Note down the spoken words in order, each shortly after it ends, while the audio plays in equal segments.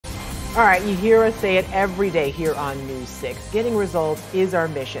All right, you hear us say it every day here on News 6. Getting results is our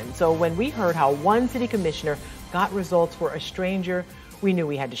mission. So when we heard how one city commissioner got results for a stranger, we knew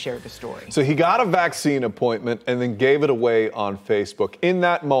we had to share the story. So he got a vaccine appointment and then gave it away on Facebook. In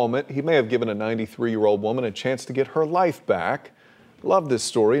that moment, he may have given a 93-year-old woman a chance to get her life back. Love this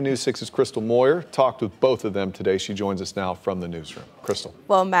story. News 6's Crystal Moyer talked with both of them today. She joins us now from the newsroom. Crystal.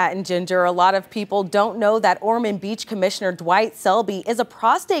 Well, Matt and Ginger, a lot of people don't know that Ormond Beach Commissioner Dwight Selby is a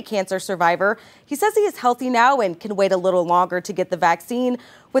prostate cancer survivor. He says he is healthy now and can wait a little longer to get the vaccine.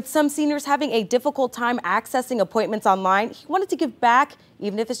 With some seniors having a difficult time accessing appointments online, he wanted to give back,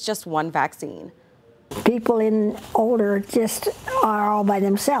 even if it's just one vaccine. People in older just are all by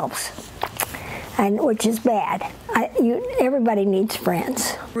themselves, and which is bad. Everybody needs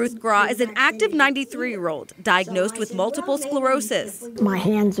friends. Ruth Graw is an active 93-year-old diagnosed with multiple sclerosis. My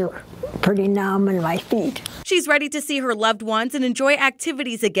hands are pretty numb and my feet. She's ready to see her loved ones and enjoy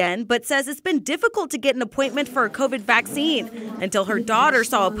activities again, but says it's been difficult to get an appointment for a COVID vaccine until her daughter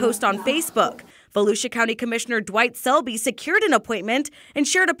saw a post on Facebook. Volusia County Commissioner Dwight Selby secured an appointment and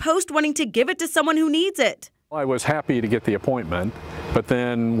shared a post wanting to give it to someone who needs it. I was happy to get the appointment, but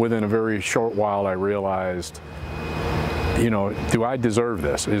then within a very short while I realized, do I deserve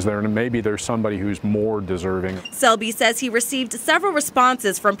this? Maybe there's somebody who's more deserving. Selby says he received several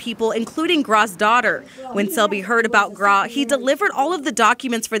responses from people, including Graw's daughter. When Selby heard about Graw, he delivered all of the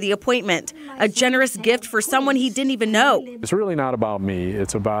documents for the appointment, a generous gift for someone he didn't even know. It's really not about me.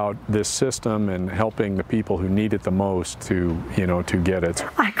 It's about this system and helping the people who need it the most to get it.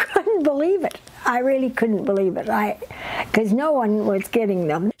 I couldn't believe it. I really couldn't believe it, because no one was getting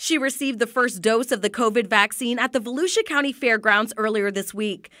them. She received the first dose of the COVID vaccine at the Volusia County Fairgrounds earlier this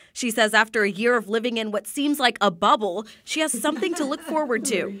week. She says after a year of living in what seems like a bubble, she has something to look forward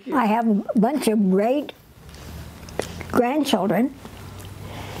to. I have a bunch of great grandchildren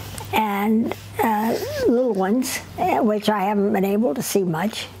and little ones, which I haven't been able to see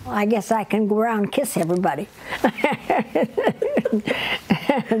much. I guess I can go around and kiss everybody.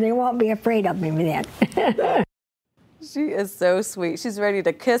 They won't be afraid of me then. She is so sweet. She's ready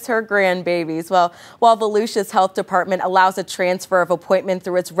to kiss her grandbabies. Well, while Volusia's health department allows a transfer of appointment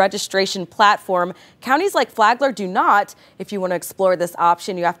through its registration platform, counties like Flagler do not. If you want to explore this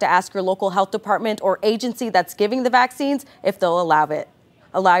option, you have to ask your local health department or agency that's giving the vaccines if they'll allow it.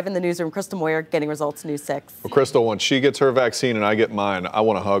 Live in the newsroom, Crystal Moyer, Getting Results, News 6. Well, Crystal, when she gets her vaccine and I get mine, I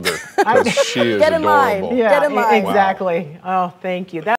want to hug her because she is Get in adorable. line. Yeah, Get in line. Exactly. Wow. Oh, thank you.